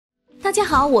大家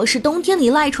好，我是冬天里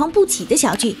赖床不起的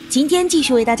小聚，今天继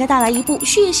续为大家带来一部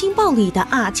血腥暴力的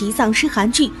2级丧尸韩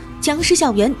剧《僵尸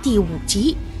校园》第5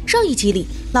集。上一集里，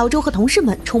老周和同事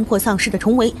们冲破丧尸的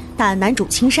重围，但男主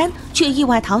青山却意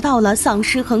外逃到了丧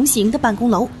尸横行的办公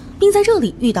楼，并在这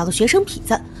里遇到了学生痞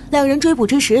子。两人追捕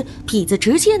之时，痞子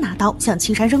直接拿刀向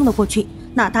青山扔了过去。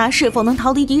那他是否能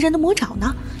逃离敌人的魔爪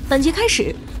呢？本集开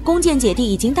始，弓箭姐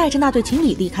弟已经带着那对情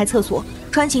侣离开厕所，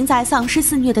穿行在丧尸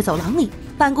肆虐的走廊里。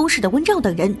办公室的温兆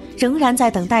等人仍然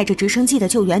在等待着直升机的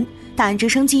救援，但直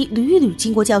升机屡屡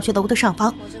经过教学楼的上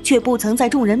方，却不曾在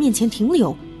众人面前停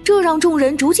留，这让众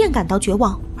人逐渐感到绝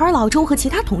望。而老周和其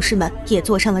他同事们也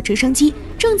坐上了直升机，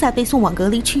正在被送往隔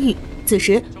离区域。此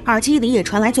时耳机里也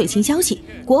传来最新消息，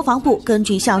国防部根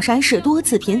据孝山市多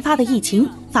次频发的疫情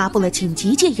发布了紧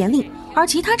急戒严令，而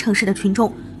其他城市的群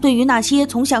众对于那些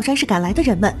从孝山市赶来的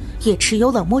人们也持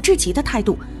有冷漠至极的态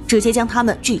度，直接将他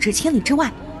们拒之千里之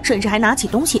外，甚至还拿起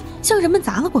东西向人们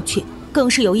砸了过去。更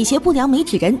是有一些不良媒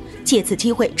体人借此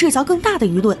机会制造更大的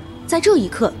舆论。在这一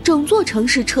刻，整座城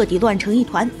市彻底乱成一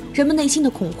团，人们内心的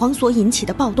恐慌所引起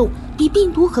的暴动比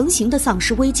病毒横行的丧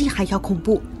尸危机还要恐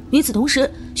怖。与此同时，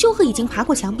秀赫已经爬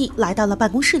过墙壁来到了办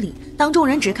公室里，当众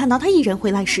人只看到他一人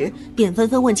回来时，便纷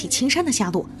纷问起青山的下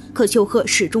落，可秀赫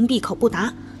始终闭口不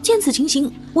答。见此情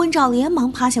形，温兆连忙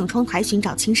趴向窗台寻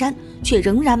找青山，却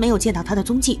仍然没有见到他的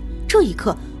踪迹。这一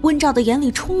刻，温兆的眼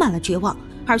里充满了绝望，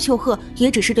而秀赫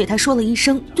也只是对他说了一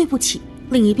声对不起。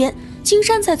另一边，青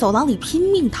山在走廊里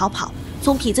拼命逃跑，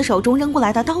从痞子手中扔过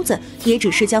来的刀子也只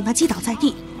是将他击倒在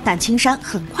地，但青山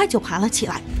很快就爬了起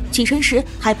来，起身时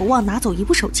还不忘拿走一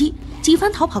部手机。几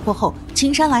番逃跑过后，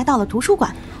青山来到了图书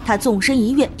馆，他纵身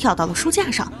一跃跳到了书架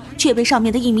上，却被上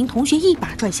面的一名同学一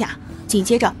把拽下。紧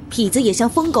接着，痞子也像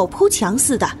疯狗扑墙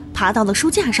似的爬到了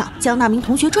书架上，将那名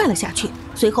同学拽了下去。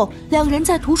随后，两人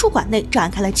在图书馆内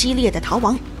展开了激烈的逃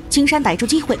亡。青山逮住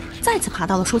机会，再次爬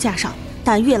到了书架上，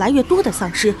但越来越多的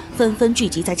丧尸纷纷聚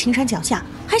集在青山脚下，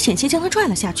还险些将他拽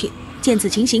了下去。见此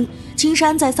情形，青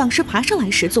山在丧尸爬上来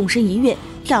时纵身一跃，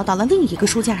跳到了另一个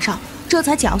书架上，这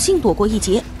才侥幸躲过一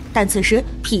劫。但此时，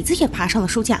痞子也爬上了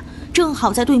书架，正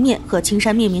好在对面和青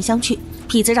山面面相觑。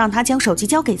痞子让他将手机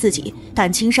交给自己，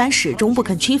但青山始终不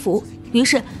肯屈服。于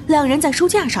是，两人在书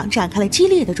架上展开了激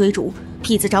烈的追逐。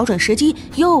痞子找准时机，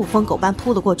又疯狗般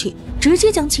扑了过去，直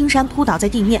接将青山扑倒在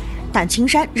地面。但青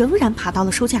山仍然爬到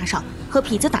了书架上，和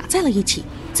痞子打在了一起。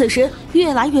此时，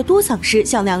越来越多丧尸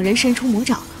向两人伸出魔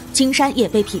爪，青山也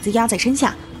被痞子压在身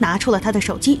下，拿出了他的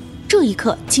手机。这一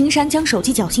刻，青山将手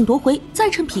机侥幸夺回，再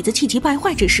趁痞子气急败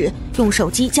坏之时，用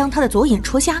手机将他的左眼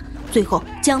戳瞎，最后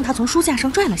将他从书架上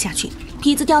拽了下去。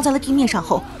痞子掉在了地面上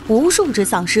后，无数只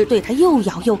丧尸对他又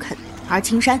咬又啃，而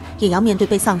青山也要面对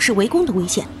被丧尸围攻的危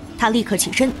险。他立刻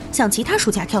起身向其他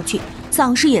书架跳去，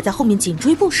丧尸也在后面紧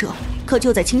追不舍。可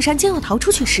就在青山将要逃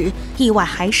出去时，意外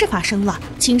还是发生了。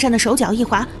青山的手脚一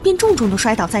滑，便重重地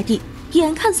摔倒在地。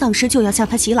眼看丧尸就要向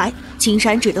他袭来，青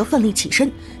山只得奋力起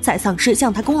身，在丧尸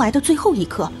向他攻来的最后一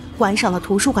刻，关上了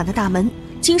图书馆的大门。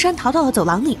青山逃到了走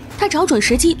廊里，他找准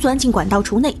时机钻进管道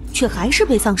橱内，却还是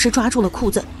被丧尸抓住了裤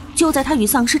子。就在他与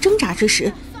丧尸挣扎之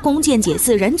时，弓箭姐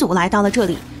4人组来到了这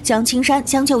里，将青山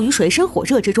相救于水深火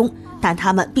热之中。但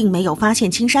他们并没有发现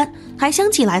青山，还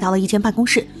相继来到了一间办公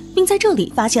室，并在这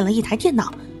里发现了一台电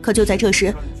脑。可就在这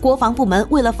时，国防部门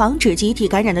为了防止集体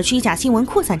感染的虚假新闻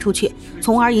扩散出去，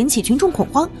从而引起群众恐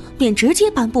慌，便直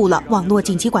接颁布了网络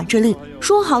紧急管制令。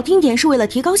说好听点是为了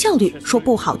提高效率，说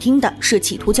不好听的是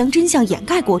企图将真相掩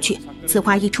盖过去。此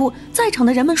话一出，在场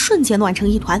的人们瞬间乱成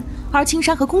一团，而青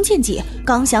山和弓箭姐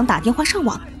刚想打电话上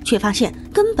网，却发现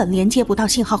根本连接不到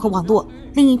信号和网络。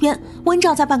另一边，温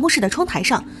兆在办公室的窗台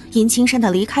上因青山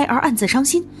的离开而暗自伤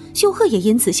心，秀赫也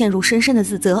因此陷入深深的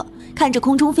自责。看着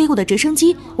空中飞过的直升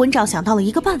机，温兆想到了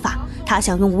一个办法，他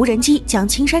想用无人机将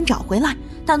青山找回来，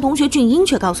但同学俊英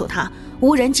却告诉他，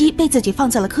无人机被自己放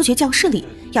在了科学教室里，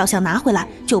要想拿回来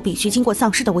就必须经过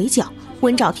丧尸的围剿。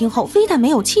温兆听后非但没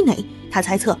有气馁，他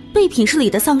猜测备品室里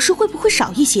的丧尸会不会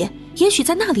少一些，也许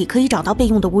在那里可以找到备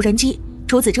用的无人机。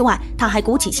除此之外，他还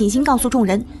鼓起信心告诉众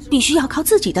人，必须要靠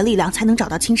自己的力量才能找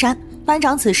到青山。班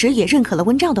长此时也认可了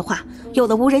温兆的话，有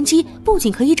了无人机，不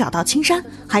仅可以找到青山，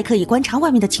还可以观察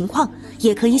外面的情况，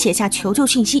也可以写下求救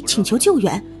讯息请求救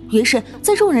援。于是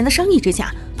在众人的商议之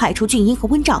下，派出俊英和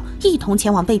温兆一同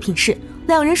前往备品室。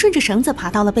两人顺着绳子爬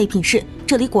到了备品室，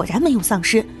这里果然没有丧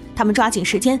尸。他们抓紧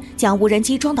时间将无人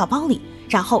机装到包里，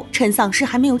然后趁丧尸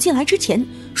还没有进来之前，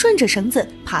顺着绳子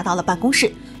爬到了办公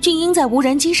室。俊英在无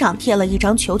人机上贴了一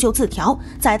张求救字条，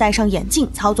再戴上眼镜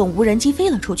操纵无人机飞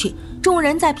了出去。众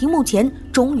人在屏幕前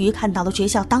终于看到了学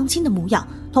校当今的模样，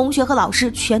同学和老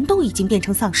师全都已经变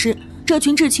成丧尸，这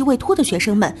群志气未脱的学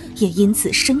生们也因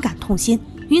此深感痛心。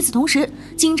与此同时，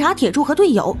警察铁柱和队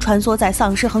友穿梭在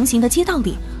丧尸横行的街道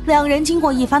里，两人经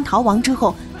过一番逃亡之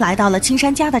后，来到了青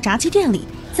山家的炸鸡店里，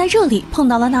在这里碰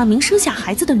到了那名生下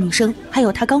孩子的女生，还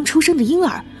有她刚出生的婴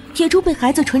儿。铁柱被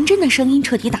孩子纯真的声音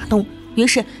彻底打动，于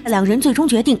是两人最终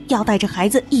决定要带着孩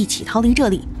子一起逃离这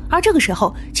里。而这个时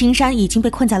候，青山已经被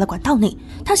困在了管道内，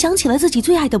他想起了自己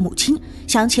最爱的母亲，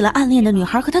想起了暗恋的女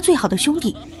孩和他最好的兄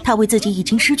弟，他为自己已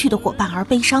经失去的伙伴而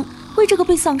悲伤，为这个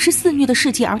被丧尸肆虐的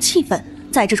世界而气愤。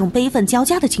在这种悲愤交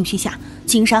加的情绪下，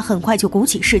青山很快就鼓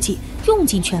起士气，用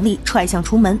尽全力踹向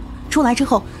出门。出来之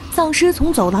后，丧尸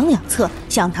从走廊两侧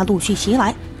向他陆续袭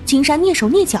来，青山蹑手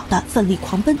蹑脚地奋力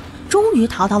狂奔，终于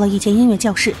逃到了一间音乐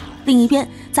教室。另一边，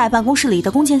在办公室里的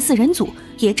弓箭4人组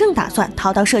也正打算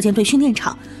逃到射箭队训练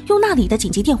场，用那里的紧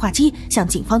急电话机向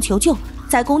警方求救。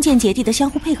在弓箭姐弟的相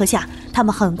互配合下，他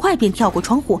们很快便跳过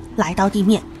窗户来到地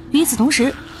面。与此同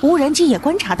时，无人机也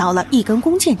观察到了一根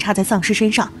弓箭插在丧尸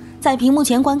身上，在屏幕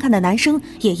前观看的男生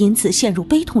也因此陷入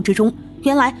悲痛之中。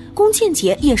原来弓箭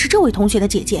姐也是这位同学的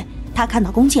姐姐，她看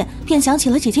到弓箭便想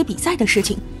起了姐姐比赛的事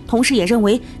情，同时也认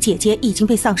为姐姐已经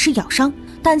被丧尸咬伤。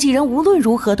但几人无论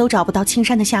如何都找不到青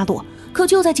山的下落。可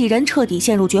就在几人彻底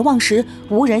陷入绝望时，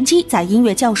无人机在音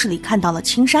乐教室里看到了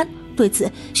青山。对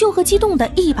此，秀禾激动地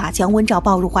一把将温兆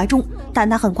抱入怀中，但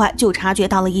他很快就察觉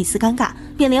到了一丝尴尬，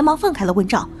便连忙放开了温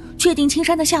兆。确定青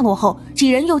山的下落后，几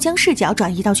人又将视角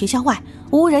转移到学校外，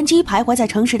无人机徘徊在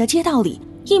城市的街道里。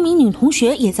一名女同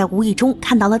学也在无意中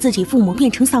看到了自己父母变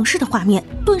成丧尸的画面，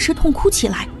顿时痛哭起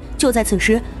来。就在此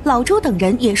时，老周等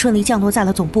人也顺利降落在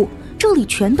了总部，这里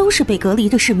全都是被隔离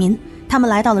的市民。他们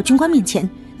来到了军官面前，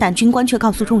但军官却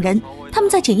告诉众人，他们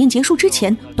在检验结束之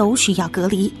前都需要隔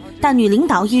离。但女领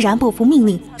导依然不服命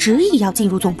令，执意要进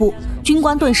入总部。军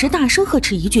官顿时大声呵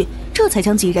斥一句，这才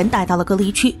将几人带到了隔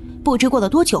离区。不知过了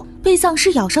多久，被丧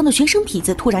尸咬伤的学生痞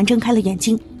子突然睁开了眼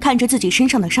睛，看着自己身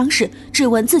上的伤势，质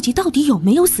问自己到底有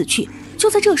没有死去。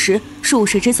就在这时，数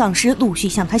十只丧尸陆续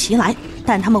向他袭来，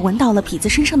但他们闻到了痞子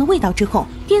身上的味道之后，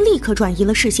便立刻转移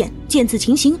了视线。见此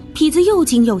情形，痞子又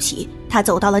惊又喜，他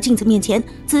走到了镜子面前，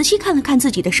仔细看了看自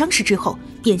己的伤势之后，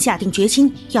便下定决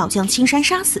心要将青山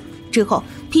杀死。之后，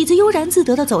痞子悠然自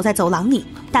得地走在走廊里，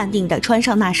淡定地穿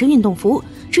上那身运动服，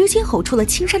直接吼出了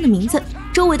青山的名字。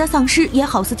周围的丧尸也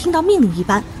好似听到命令一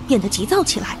般，变得急躁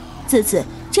起来。自此，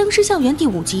僵尸校园第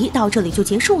5集到这里就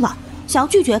结束了。小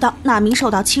剧觉得那名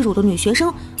受到欺辱的女学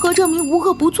生和这名无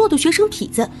恶不作的学生痞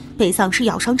子被丧尸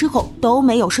咬伤之后都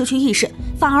没有失去意识，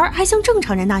反而还像正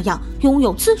常人那样拥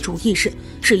有自主意识，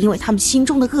是因为他们心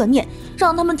中的恶念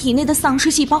让他们体内的丧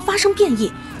尸细胞发生变异，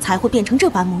才会变成这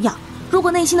般模样。如果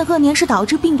内心的恶念是导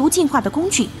致病毒进化的工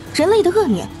具，人类的恶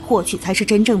念或许才是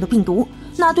真正的病毒。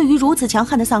那对于如此强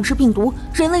悍的丧尸病毒，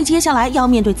人类接下来要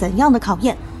面对怎样的考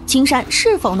验？青山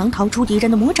是否能逃出敌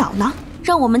人的魔爪呢？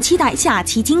让我们期待下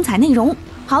期精彩内容。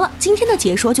好了，今天的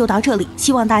解说就到这里，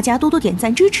希望大家多多点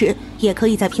赞支持，也可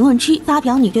以在评论区发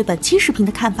表你对本期视频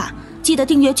的看法。记得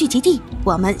订阅剧集地，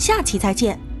我们下期再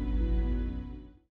见。